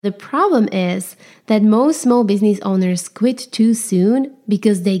The problem is that most small business owners quit too soon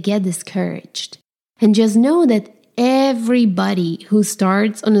because they get discouraged. And just know that everybody who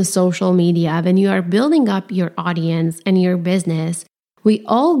starts on a social media, when you are building up your audience and your business, we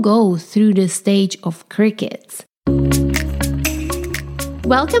all go through the stage of crickets.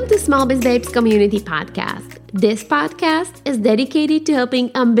 Welcome to Small Biz Babes Community Podcast. This podcast is dedicated to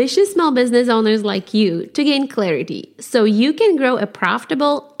helping ambitious small business owners like you to gain clarity so you can grow a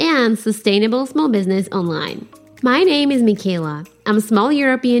profitable and sustainable small business online. My name is Michaela. I'm a small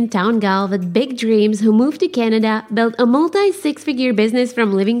European town gal with big dreams who moved to Canada, built a multi-six-figure business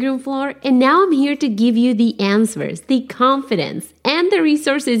from living room floor, and now I'm here to give you the answers, the confidence, and the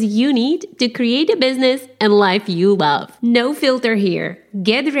resources you need to create a business and life you love. No filter here.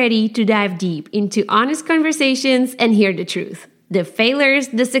 Get ready to dive deep into honest conversations and hear the truth. The failures,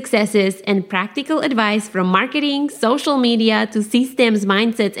 the successes, and practical advice from marketing, social media to systems,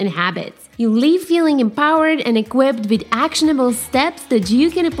 mindsets, and habits. You leave feeling empowered and equipped with actionable steps that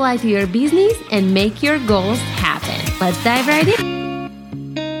you can apply to your business and make your goals happen. Let's dive right in.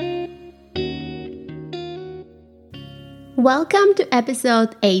 Welcome to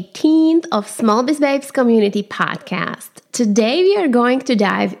episode 18 of Small Biz Babes Community Podcast. Today we are going to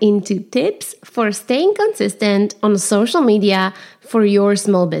dive into tips for staying consistent on social media for your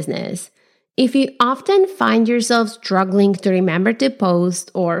small business. If you often find yourself struggling to remember to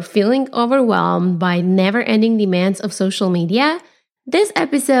post or feeling overwhelmed by never-ending demands of social media, this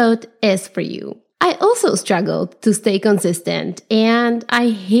episode is for you. I also struggled to stay consistent, and I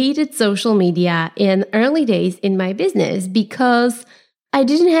hated social media in early days in my business because I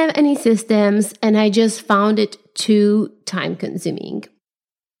didn't have any systems and I just found it too time-consuming.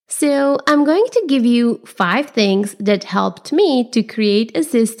 So I'm going to give you 5 things that helped me to create a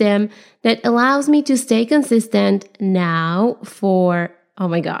system that allows me to stay consistent now for,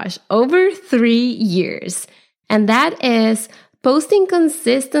 over 3 years. And that is posting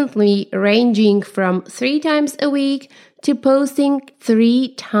consistently, ranging from 3 times a week to posting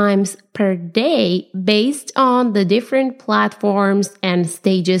 3 times per day based on the different platforms and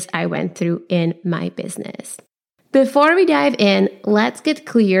stages I went through in my business. Before we dive in, let's get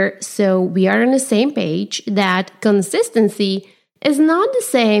clear so we are on the same page that consistency is not the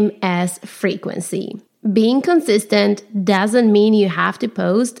same as frequency. Being consistent doesn't mean you have to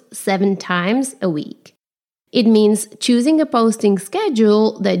post 7 times a week. It means choosing a posting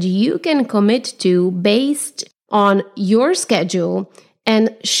schedule that you can commit to based on your schedule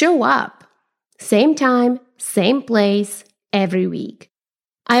and show up. Same time, same place, every week.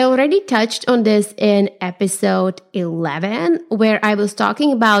 I already touched on this in episode 11, where I was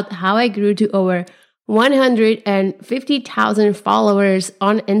talking about how I grew to over 150,000 followers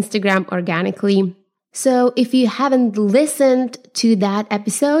on Instagram organically. So if you haven't listened to that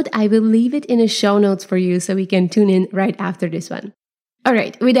episode, I will leave it in the show notes for you so we can tune in right after this one. All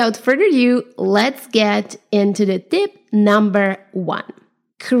right, without further ado, let's get into the tip number 1.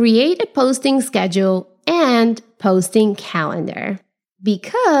 Create a posting schedule and posting calendar.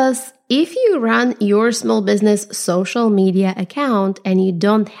 Because if you run your small business social media account and you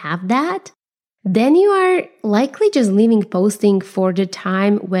don't have that, then you are likely just leaving posting for the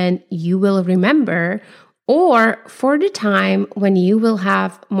time when you will remember or for the time when you will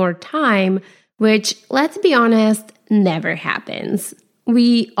have more time, which, let's be honest, never happens.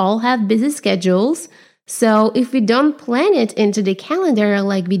 We all have busy schedules, so if we don't plan it into the calendar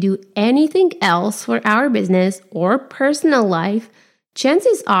like we do anything else for our business or personal life,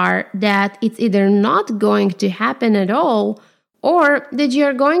 chances are that it's either not going to happen at all or that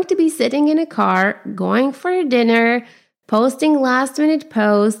you're going to be sitting in a car, going for a dinner, posting last-minute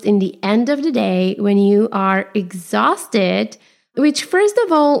posts in the end of the day when you are exhausted, which first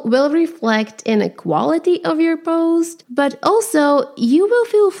of all will reflect in the quality of your post, but also you will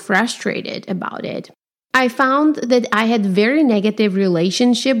feel frustrated about it. I found that I had very negative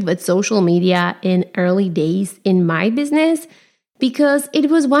relationship with social media in early days in my business because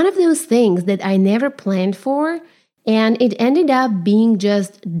it was one of those things that I never planned for, and it ended up being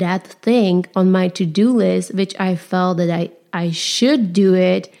just that thing on my to-do list, which I felt that I should do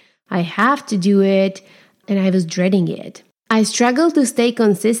it, I have to do it, and I was dreading it. I struggled to stay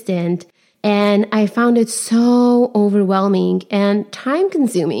consistent, and I found it so overwhelming and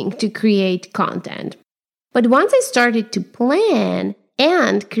time-consuming to create content. But once I started to plan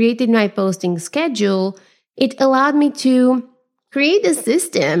and created my posting schedule, it allowed me to create a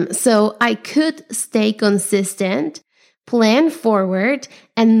system so I could stay consistent, plan forward,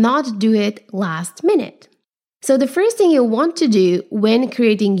 and not do it last minute. So the first thing you want to do when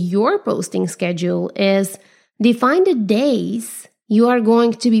creating your posting schedule is define the days you are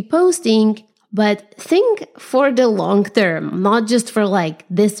going to be posting, but think for the long term, not just for like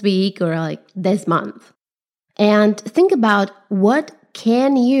this week or like this month. And think about what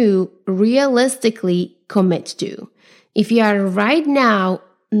can you realistically commit to. If you are right now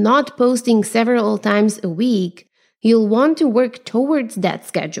not posting several times a week, you'll want to work towards that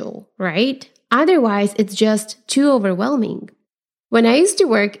schedule, right? Otherwise, it's just too overwhelming. When I used to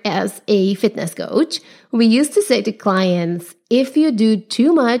work as a fitness coach, we used to say to clients, if you do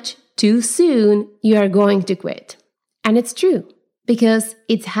too much too soon, you are going to quit. And it's true, because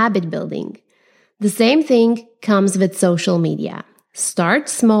it's habit building. The same thing comes with social media. Start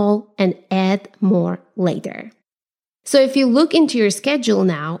small and add more later. So if you look into your schedule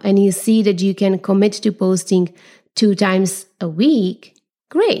now and you see that you can commit to posting 2 times a week,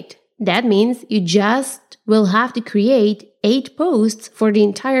 great. That means you just will have to create 8 posts for the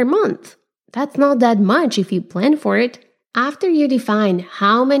entire month. That's not that much if you plan for it. After you define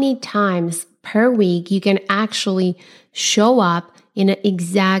how many times per week you can actually show up in an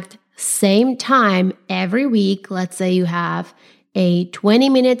exact same time every week, let's say you have a 20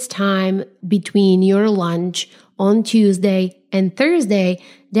 minutes time between your lunch on Tuesday and Thursday,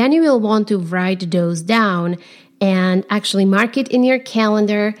 then you will want to write those down and actually mark it in your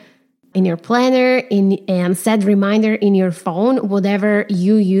calendar, in your planner, and set reminder in your phone, whatever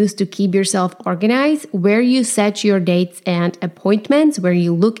you use to keep yourself organized, where you set your dates and appointments, where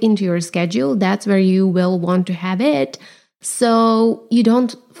you look into your schedule, that's where you will want to have it so you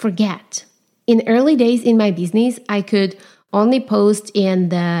don't forget. In early days in my business, I could only post in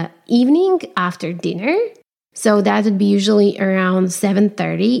the evening after dinner. So that would be usually around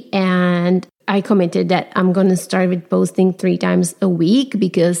 7:30, and I committed that I'm going to start with posting 3 times a week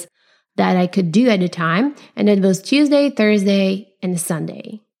because that I could do at a time, and it was Tuesday, Thursday, and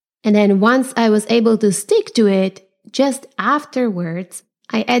Sunday. And then once I was able to stick to it, just afterwards,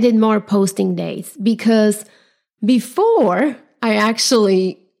 I added more posting days because before I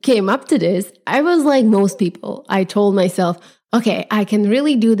actually came up to this, I was like most people. I told myself, okay, I can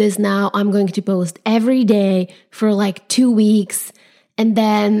really do this now. I'm going to post every day for like 2 weeks. And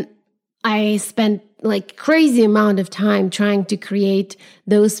then I spent like crazy amount of time trying to create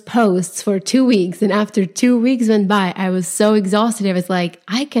those posts for 2 weeks. And after 2 weeks went by, I was so exhausted. I was like,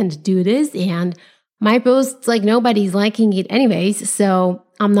 I can't do this. And my posts, like nobody's liking it anyways. So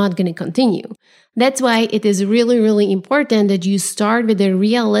I'm not going to continue. That's why it is really, really important that you start with a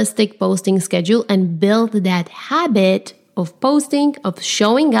realistic posting schedule and build that habit of posting, of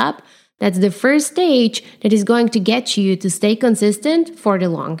showing up. That's the first stage that is going to get you to stay consistent for the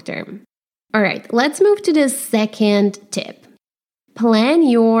long term. All right, let's move to the second tip. Plan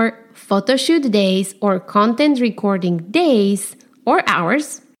your photo shoot days or content recording days or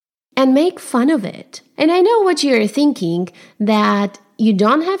hours and make fun of it. And I know what you're thinking, that you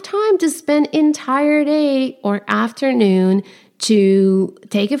don't have time to spend entire day or afternoon to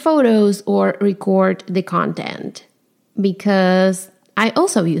take photos or record the content, because I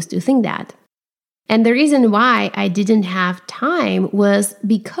also used to think that. And the reason why I didn't have time was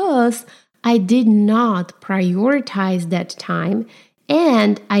because I did not prioritize that time,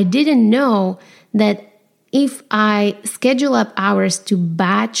 and I didn't know that if I schedule up hours to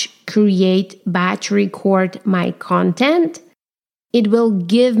batch create, batch record my content, it will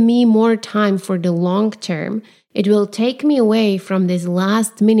give me more time for the long term. It will take me away from this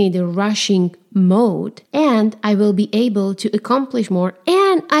last minute rushing mode, and I will be able to accomplish more,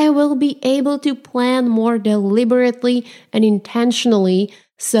 and I will be able to plan more deliberately and intentionally.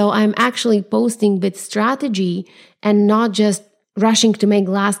 So I'm actually posting with strategy and not just rushing to make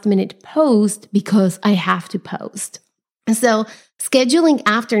last minute post because I have to post. So scheduling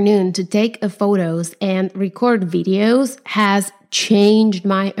afternoon to take photos and record videos has changed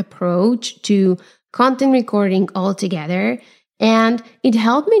my approach to content recording altogether, and it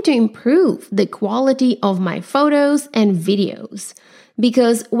helped me to improve the quality of my photos and videos.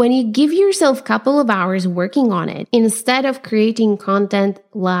 Because when you give yourself a couple of hours working on it, instead of creating content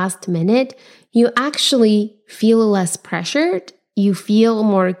last minute, you actually feel less pressured, you feel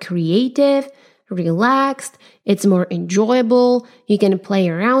more creative, relaxed, it's more enjoyable, you can play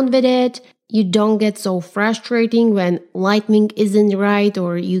around with it. You don't get so frustrating when lighting isn't right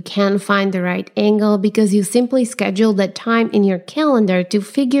or you can't find the right angle because you simply schedule that time in your calendar to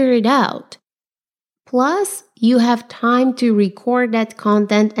figure it out. Plus, you have time to record that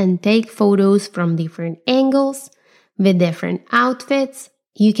content and take photos from different angles with different outfits.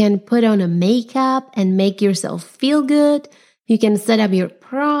 You can put on a makeup and make yourself feel good. You can set up your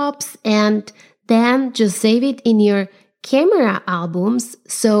props and then just save it in your camera albums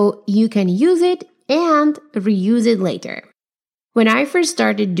so you can use it and reuse it later. When I first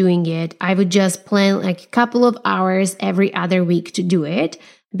started doing it, I would just plan like a couple of hours every other week to do it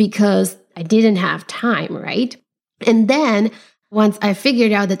because I didn't have time, right? And then once I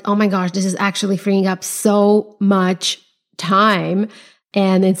figured out that, oh my gosh, this is actually freeing up so much time,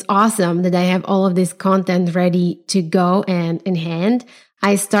 and it's awesome that I have all of this content ready to go and in hand,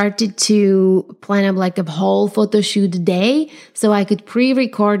 I started to plan up like a whole photo shoot day so I could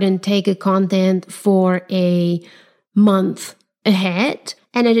pre-record and take a content for a month ahead.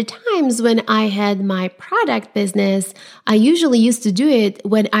 And at the times when I had my product business, I usually used to do it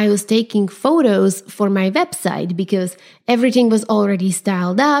when I was taking photos for my website because everything was already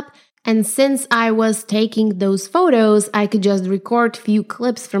styled up. And since I was taking those photos, I could just record a few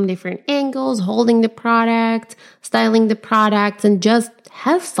clips from different angles, holding the product, styling the product, and just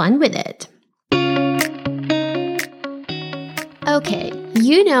have fun with it. Okay,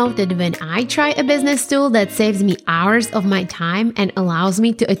 you know that when I try a business tool that saves me hours of my time and allows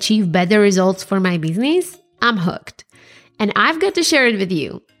me to achieve better results for my business, I'm hooked. And I've got to share it with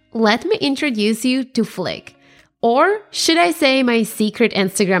you. Let me introduce you to Flick. Or should I say my secret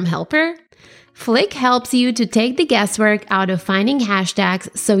Instagram helper? Flick helps you to take the guesswork out of finding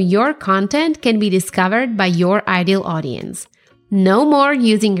hashtags so your content can be discovered by your ideal audience. No more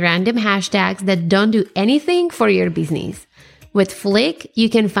using random hashtags that don't do anything for your business. With Flick, you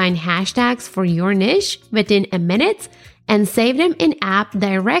can find hashtags for your niche within a minute and save them in-app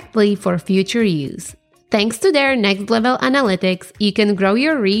directly for future use. Thanks to their next-level analytics, you can grow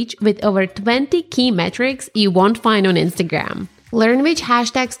your reach with over 20 key metrics you won't find on Instagram. Learn which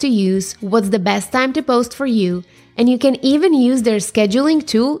hashtags to use, what's the best time to post for you, and you can even use their scheduling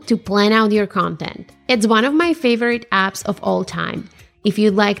tool to plan out your content. It's one of my favorite apps of all time. If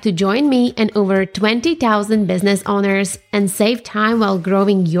you'd like to join me and over 20,000 business owners and save time while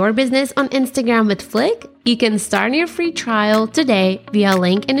growing your business on Instagram with Flick, you can start your free trial today via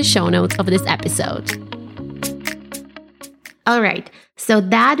link in the show notes of this episode. All right, so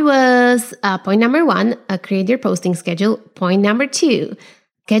that was point number 1, create your posting schedule. Point number 2,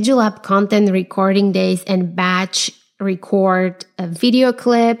 schedule up content recording days and batch record video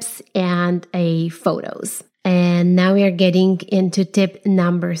clips and photos. And now we are getting into tip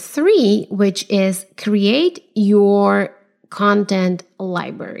number 3, which is create your content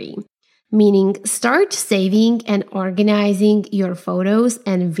library. Meaning start saving and organizing your photos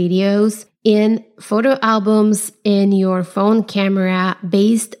and videos in photo albums in your phone camera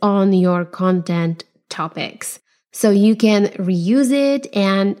based on your content topics. So you can reuse it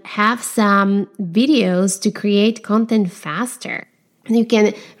and have some videos to create content faster. You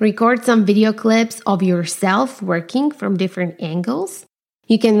can record some video clips of yourself working from different angles.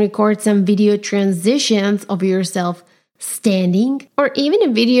 You can record some video transitions of yourself standing, or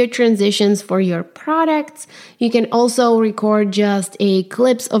even video transitions for your products. You can also record just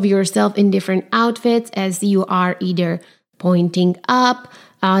clips of yourself in different outfits as you are either pointing up,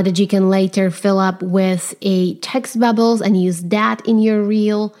 that you can later fill up with text bubbles and use that in your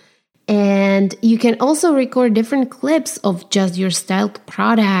reel. And you can also record different clips of just your styled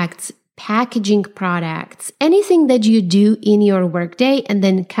products, packaging products, anything that you do in your workday, and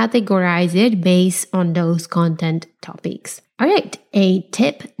then categorize it based on those content topics. All right,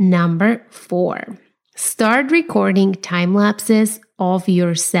 tip number 4. Start recording time lapses of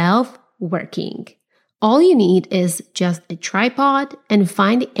yourself working. All you need is just a tripod and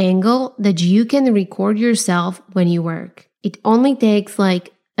find the angle that you can record yourself when you work. It only takes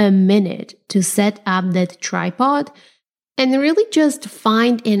like a minute to set up that tripod and really just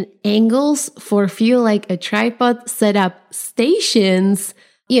find in angles for few like a tripod setup stations,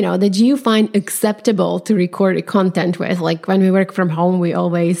 that you find acceptable to record a content with. Like when we work from home, we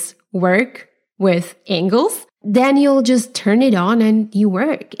always work with angles. Then you'll just turn it on and you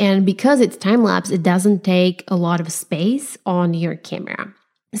work. And because it's time lapse, it doesn't take a lot of space on your camera.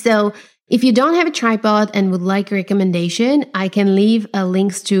 So if you don't have a tripod and would like a recommendation, I can leave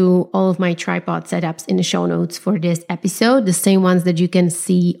links to all of my tripod setups in the show notes for this episode, the same ones that you can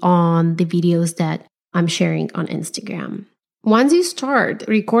see on the videos that I'm sharing on Instagram. Once you start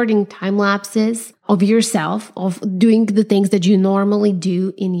recording time lapses of yourself, of doing the things that you normally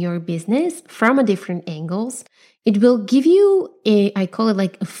do in your business from different angles, it will give you I call it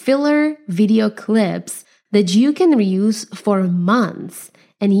like a filler video clips that you can reuse for months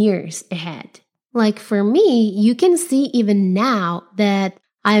and years ahead. Like for me, you can see even now that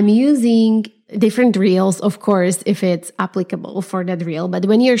I'm using different reels, of course, if it's applicable for that reel. But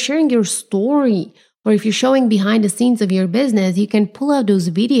when you're sharing your story, or if you're showing behind the scenes of your business, you can pull out those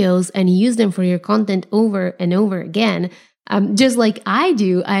videos and use them for your content over and over again. Just like I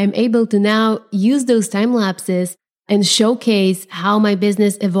do, I am able to now use those time lapses and showcase how my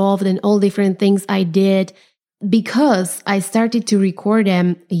business evolved and all different things I did because I started to record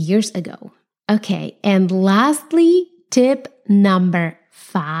them years ago. Okay, and lastly, tip number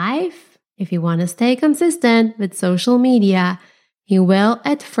 5, if you want to stay consistent with social media, you will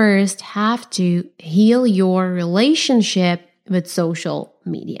at first have to heal your relationship with social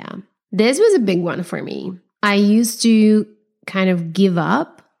media. This was a big one for me. I used to kind of give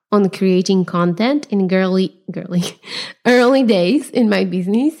up on creating content in early days in my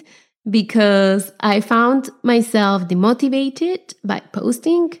business because I found myself demotivated by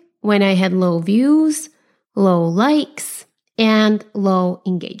posting when I had low views, low likes, and low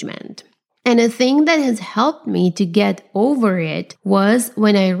engagement. And a thing that has helped me to get over it was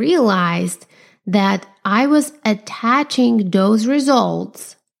when I realized that I was attaching those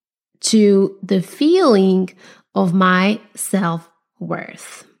results to the feeling of my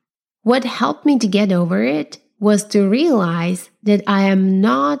self-worth. What helped me to get over it was to realize that I am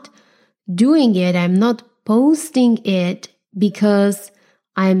not doing it, I'm not posting it because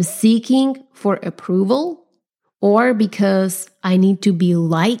I'm seeking for approval or because I need to be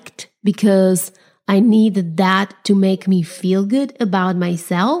liked, because I need that to make me feel good about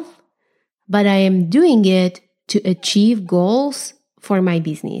myself, but I am doing it to achieve goals for my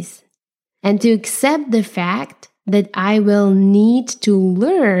business and to accept the fact that I will need to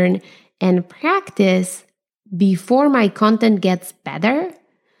learn and practice before my content gets better.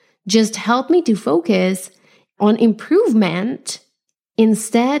 Just help me to focus on improvement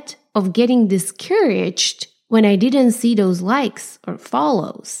instead of getting discouraged when I didn't see those likes or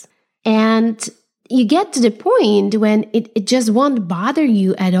follows. And you get to the point when it just won't bother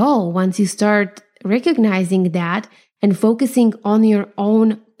you at all once you start recognizing that and focusing on your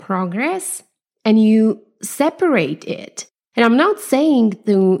own progress and you separate it. And I'm not saying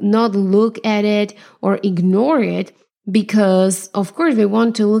to not look at it or ignore it because, of course, we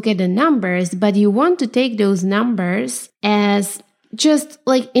want to look at the numbers, but you want to take those numbers as just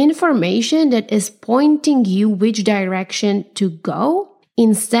like information that is pointing you which direction to go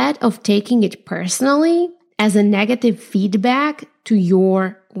instead of taking it personally as a negative feedback to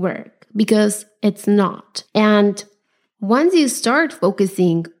your work, because it's not. And once you start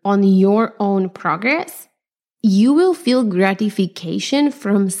focusing on your own progress, you will feel gratification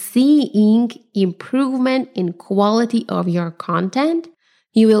from seeing improvement in quality of your content.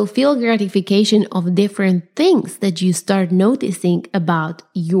 You will feel gratification of different things that you start noticing about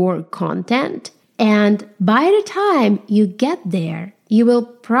your content. And by the time you get there, you will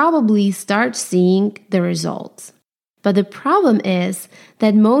probably start seeing the results. But the problem is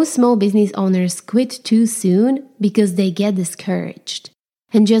that most small business owners quit too soon because they get discouraged.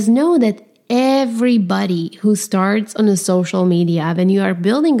 And just know that everybody who starts on a social media, when you are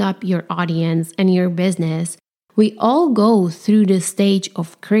building up your audience and your business, we all go through the stage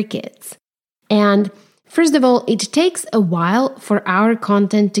of crickets. And first of all, it takes a while for our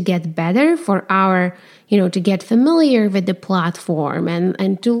content to get better, for our, to get familiar with the platform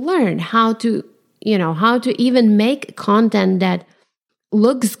and to learn how to even make content that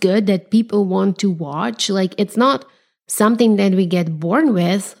looks good, that people want to watch. Like, it's not something that we get born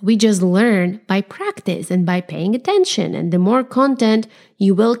with. We just learn by practice and by paying attention. And the more content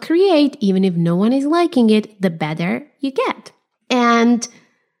you will create, even if no one is liking it, the better you get. And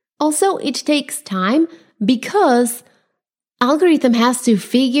also, it takes time because algorithm has to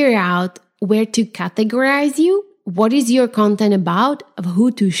figure out where to categorize you, what is your content about, of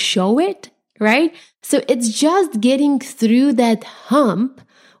who to show it, right? So it's just getting through that hump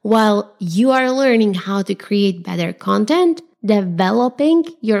while you are learning how to create better content, developing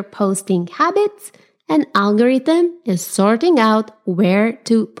your posting habits, and algorithm is sorting out where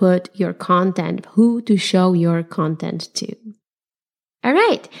to put your content, who to show your content to. All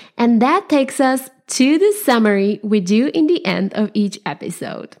right, and that takes us to the summary we do in the end of each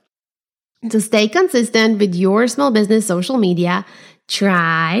episode. To stay consistent with your small business social media,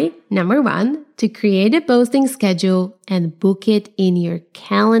 try, number 1, to create a posting schedule and book it in your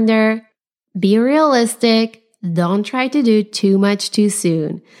calendar. Be realistic. Don't try to do too much too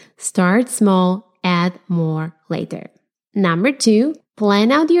soon. Start small, add more later. Number 2,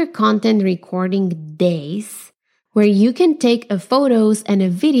 plan out your content recording days where you can take photos and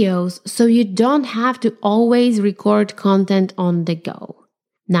videos so you don't have to always record content on the go.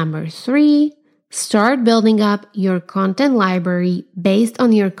 Number 3, start building up your content library based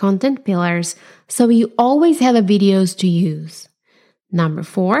on your content pillars so you always have videos to use. Number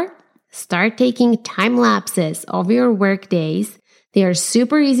 4, start taking time lapses of your work days. They are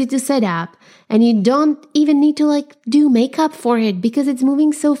super easy to set up and you don't even need to do makeup for it because it's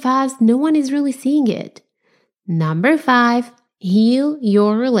moving so fast, no one is really seeing it. Number 5, heal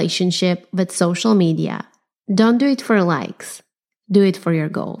your relationship with social media. Don't do it for likes. Do it for your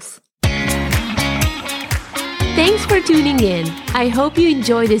goals. Thanks for tuning in. I hope you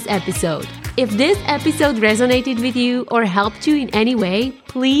enjoyed this episode. If this episode resonated with you or helped you in any way,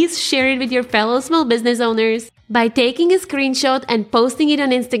 please share it with your fellow small business owners by taking a screenshot and posting it on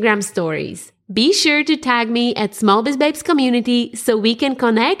Instagram stories. Be sure to tag me at Small Biz Babes Community so we can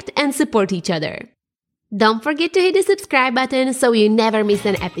connect and support each other. Don't forget to hit the subscribe button so you never miss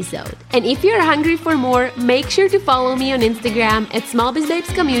an episode. And if you're hungry for more, make sure to follow me on Instagram at Small Biz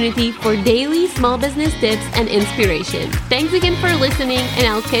Babes Community for daily small business tips and inspiration. Thanks again for listening, and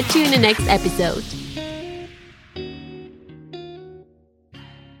I'll catch you in the next episode.